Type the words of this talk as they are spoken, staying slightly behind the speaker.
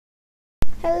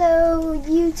Hello,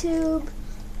 YouTube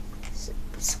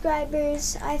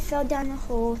subscribers. I fell down a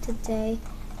hole today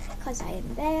because I am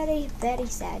very, very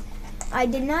sad. I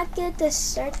did not get to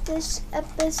start this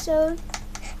episode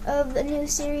of a new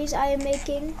series I am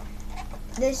making.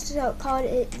 This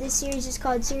series is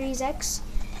called Series X.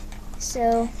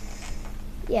 So,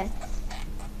 yeah.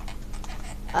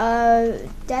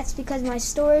 That's because my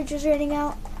storage was running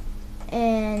out,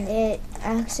 and it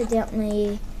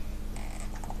accidentally,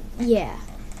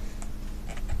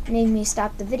 made me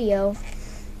stop the video,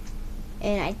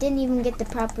 and I didn't even get to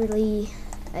properly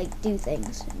do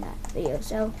things in that video.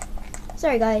 So,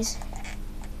 sorry guys.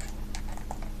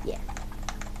 Yeah.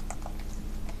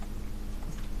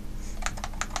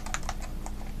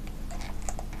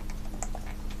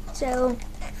 So,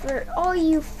 for all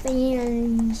you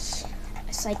fans,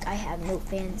 it's like I have no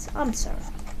fans. I'm sorry.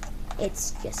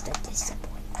 It's just a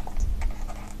disappointment.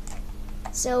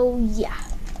 So, yeah.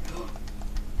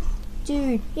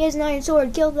 Dude, he has an iron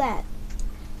sword. Kill that.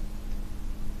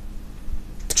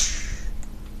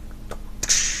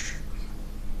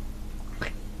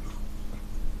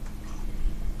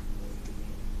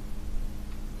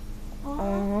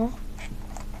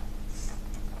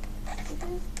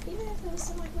 Even if it was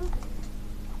semi-broken.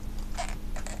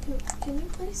 Can you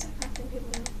play Second people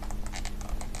now?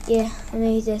 Yeah, let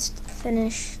me just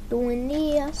finish doing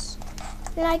this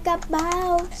like a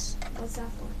boss. What's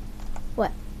that for?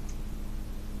 What?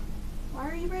 Why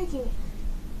are you breaking it?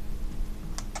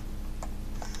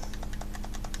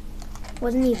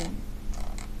 Wasn't even.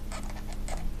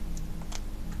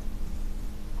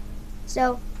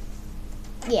 So,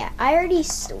 yeah,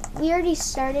 we already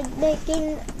started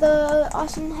making the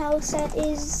awesome house that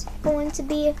is going to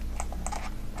be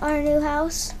our new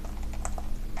house.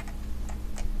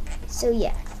 So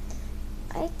yeah,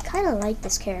 I kind of like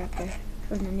this character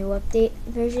from the new update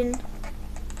version.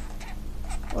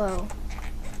 Whoa.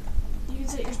 You can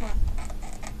sit your spot.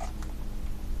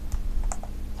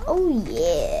 Oh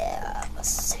yeah,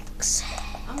 6.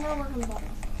 I'm gonna work on the bottom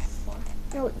floor.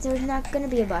 No, there's not gonna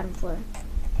be a bottom floor.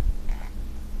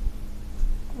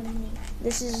 What do you mean?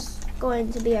 This is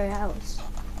going to be our house.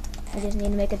 I just need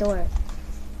to make a door.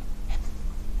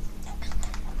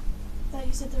 I thought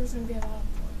you said there was gonna be a bottom floor.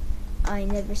 I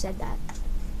never said that.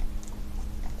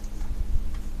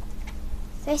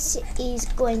 This is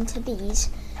going to be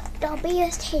the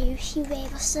best house you've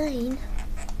ever seen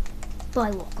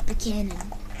by Walker Buchanan.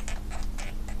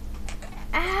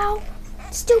 Ow!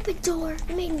 Stupid door!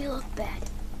 It made me look bad.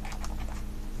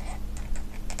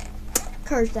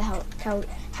 Curse the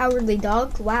cowardly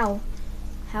dog. Wow.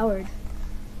 Howard.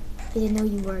 I didn't know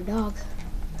you were a dog.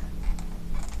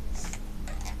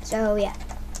 So, yeah.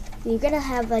 You're gonna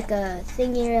have like a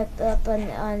thingy up on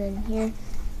in here.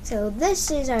 So this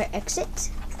is our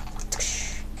exit.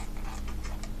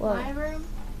 Whoa. My room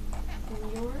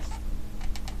and yours.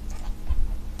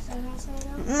 Is that how it's gonna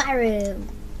go? My room.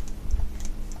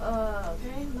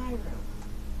 Okay, my room.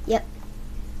 Yep.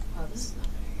 Oh, this is not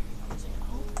very confusing at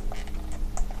all.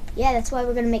 Yeah, that's why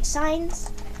we're gonna make signs.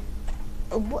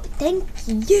 Thank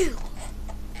you.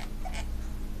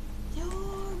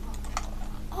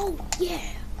 Oh yeah.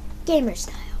 Gamer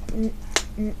style. Please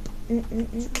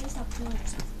stop killing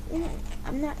yourself.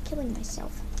 I'm not killing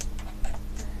myself.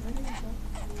 What are you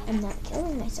doing? I'm not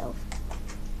killing myself.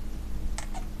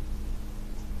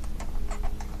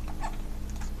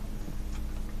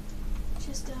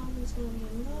 Chest down is gonna be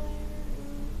in my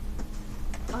room.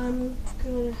 I'm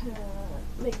gonna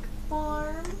make a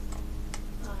farm.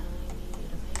 I need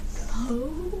to make a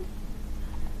hoe.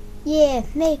 Yeah,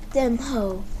 make them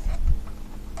hoe.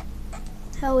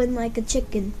 Hoeing like a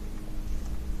chicken.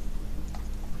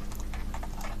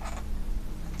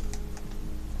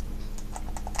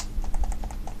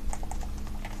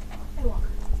 Hey,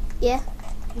 Walker. Yeah.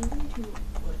 Can you bring me 2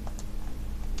 wood?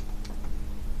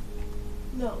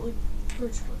 No, like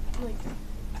birch wood. Like,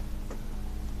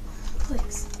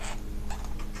 please.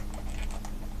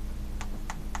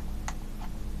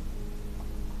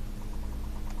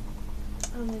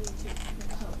 I'm gonna need to make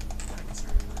a hoe.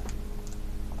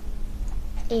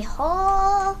 A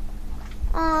hole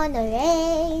on the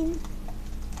rain.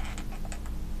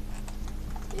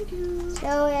 Thank you.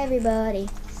 So everybody,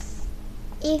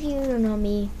 if you don't know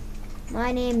me,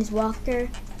 my name is Walker.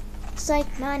 It's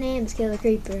like my name is Killer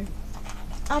Creeper.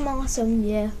 I'm awesome,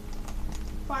 yeah.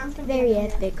 Farm's gonna be Very over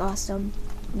here. epic, awesome.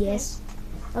 Yes.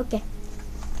 Okay.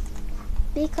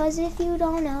 Because if you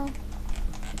don't know,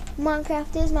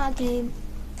 Minecraft is my game,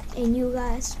 and you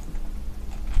guys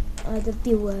are the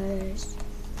viewers.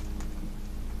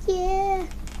 Yeah.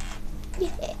 Yeah.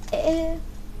 Yeah.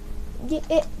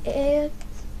 Yeah.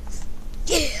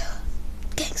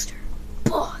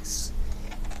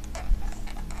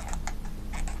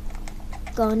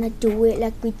 gonna do it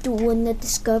like we do on the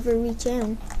Discovery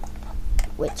Channel.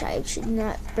 Which I should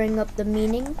not bring up the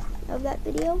meaning of that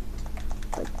video.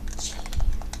 But gee.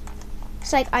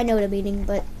 It's like, I know the meaning,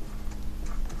 but...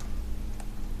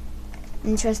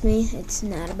 And trust me, it's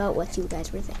not about what you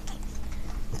guys were thinking.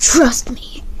 Trust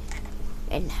me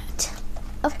in that.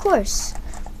 Of course,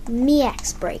 me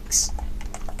axe breaks.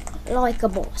 Like a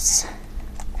boss.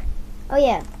 Oh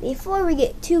yeah, before we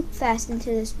get too fast into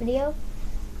this video,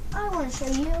 I want to show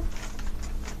you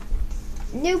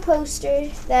a new poster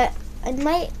that I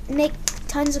might make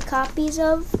tons of copies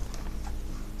of.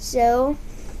 So,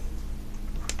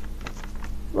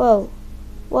 whoa,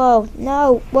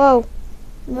 no, whoa,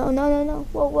 no,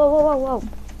 whoa.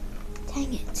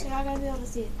 Dang it. You're not gonna be able to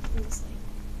see it in this thing.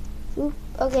 Oop,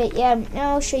 okay, yeah,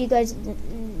 now I'll show you guys in the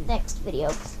next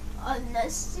video on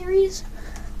this series.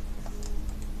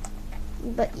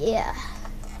 But yeah,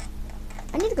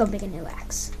 I need to go make a new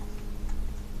axe.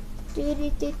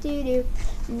 Timmy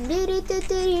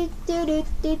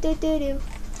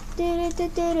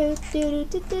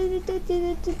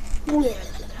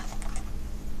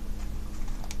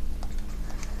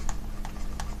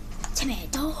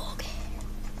dog.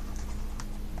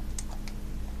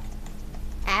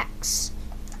 Axe.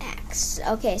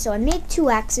 Okay, so I made 2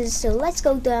 axes, so let's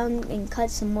go down and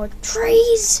cut some more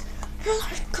trees.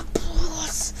 Like a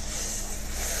boss.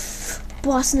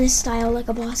 Bossness style, like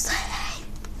a boss.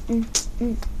 There's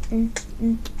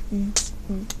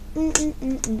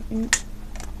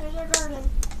our garden.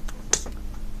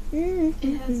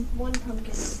 It has 1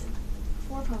 pumpkin,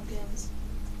 4 pumpkins.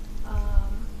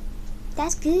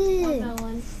 That's 1 good.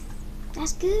 melon.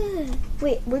 That's good.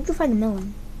 Wait, where'd you find the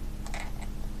melon?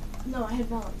 No, I had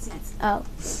melon seeds. Oh,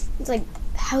 it's like,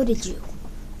 how did you?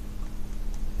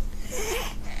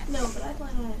 No, but I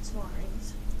planted on small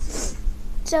rings.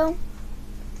 So,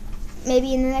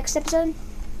 maybe in the next episode?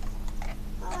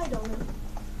 I don't know.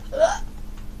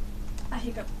 I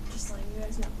hiccuped, just letting you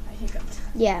guys know. I hiccuped.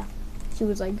 Yeah. She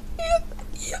was like,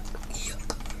 yuck.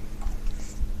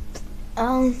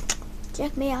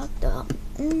 Check me out though.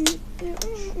 Any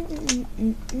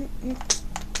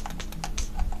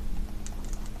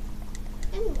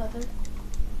leather?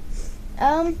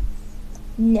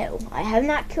 No, I have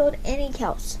not killed any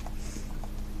cows.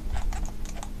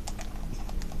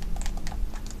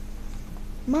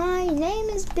 My name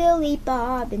is Billy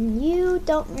Bob, and you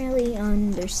don't really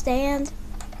understand.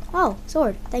 Oh,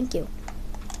 sword, thank you.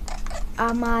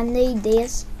 I might need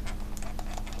this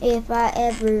if I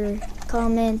ever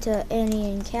come into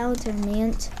any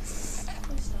encounterment. Please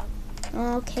stop.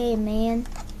 Okay, man.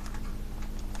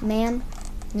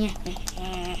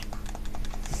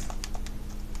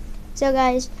 So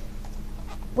guys,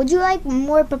 would you like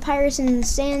more Papyrus and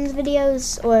Sans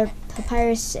videos, or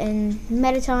Papyrus and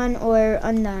Mettaton, or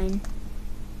Undyne?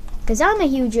 Because I'm a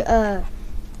huge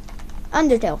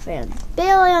Undertale fan.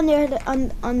 Bailey on the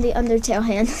Undertale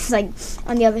hand, like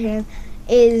on the other hand,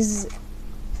 is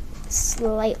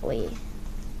slightly,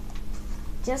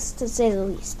 just to say the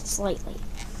least, slightly.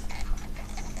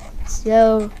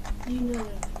 So You know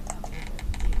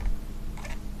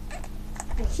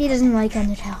that she doesn't like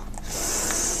Undertale.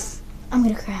 I'm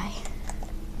gonna cry.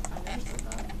 I never said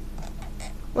that.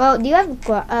 Well, do you have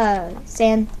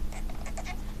sand?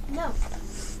 No.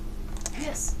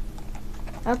 Yes.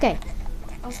 Okay.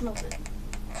 I'll smelt it.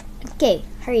 Okay,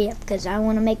 hurry up, because I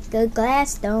want to make a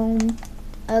glass dome.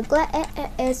 A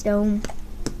glass dome.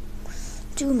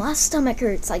 Dude, my stomach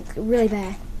hurts, like, really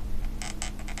bad.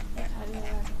 Like, how do you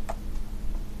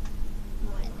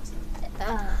Mine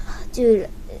wasn't. Dude,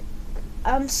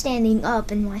 I'm standing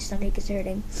up and my stomach is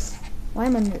hurting. Why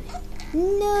am I moving?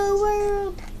 No,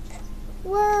 world!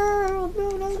 World!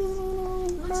 No.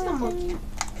 Looks like a monkey.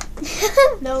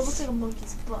 No, it looks like a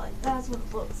monkey's butt. That's what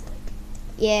it looks like.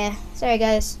 Yeah, sorry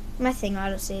guys. My thing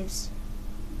auto-saves.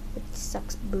 It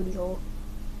sucks booty hole.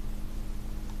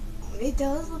 It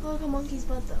does look like a monkey's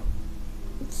butt, though.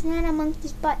 It's not a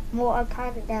monkey's butt. Well, it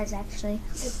kind of does, actually.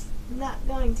 It's not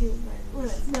going to, but when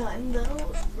it's done,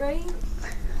 though, right?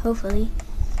 Hopefully.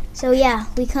 So yeah,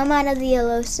 we come out of the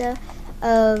Alosa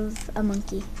of a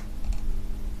monkey.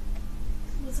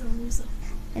 What's a Rusa?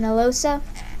 An Alosa?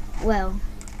 Well,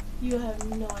 You have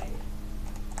no idea.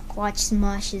 watch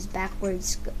Smosh's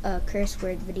backwards curse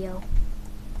word video.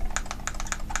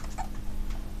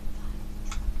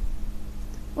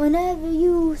 Whenever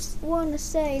you want to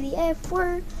say the F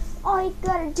word, all you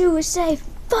gotta do is say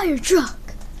fire truck.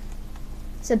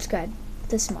 Subscribe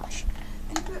to Smosh.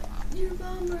 Your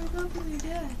mom broke up with your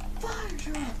dad. Fire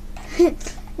truck.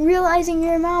 Realizing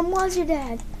your mom was your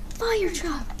dad. Fire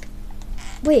truck.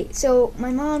 Wait, so my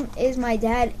mom is my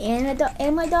dad and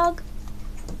my dog?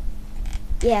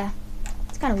 Yeah,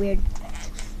 it's kind of weird.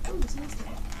 Oh, it's nice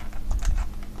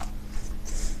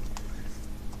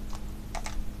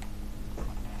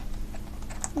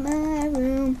though. My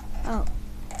room. Oh,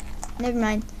 never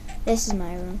mind. This is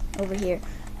my room over here.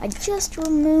 I just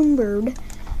remembered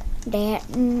that.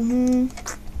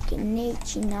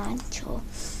 Kenichi Nacho.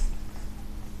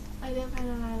 I didn't find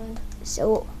an island.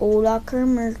 So, hola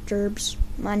Kermerterbs.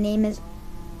 My name is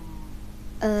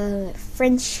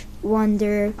French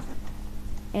Wonder.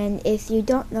 And if you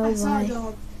don't know I saw a why,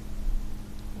 dog.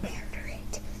 murder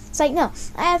it. It's like, no,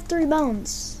 I have 3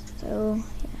 bones. So,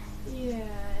 Yeah,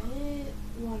 it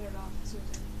wandered off as soon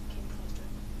as I came close to it.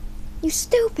 you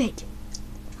stupid.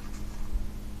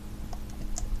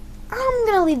 I'm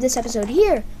gonna leave this episode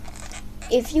here.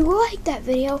 If you like that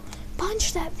video,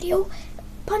 punch that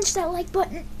like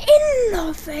button in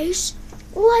the face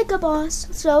like a boss.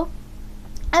 So,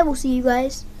 I will see you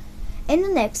guys in the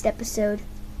next episode.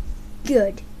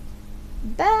 Good.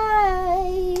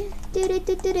 Bye.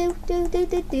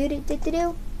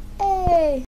 Hey.